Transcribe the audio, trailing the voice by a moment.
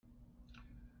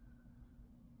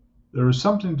There is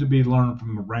something to be learned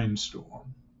from a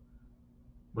rainstorm.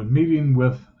 When meeting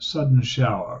with sudden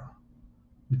shower,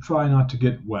 you try not to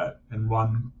get wet and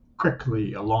run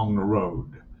quickly along the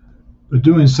road. But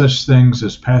doing such things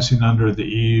as passing under the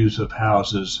eaves of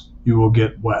houses, you will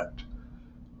get wet.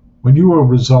 When you are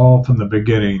resolved from the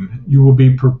beginning, you will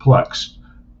be perplexed,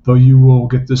 though you will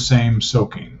get the same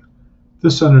soaking.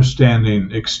 This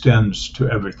understanding extends to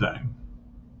everything.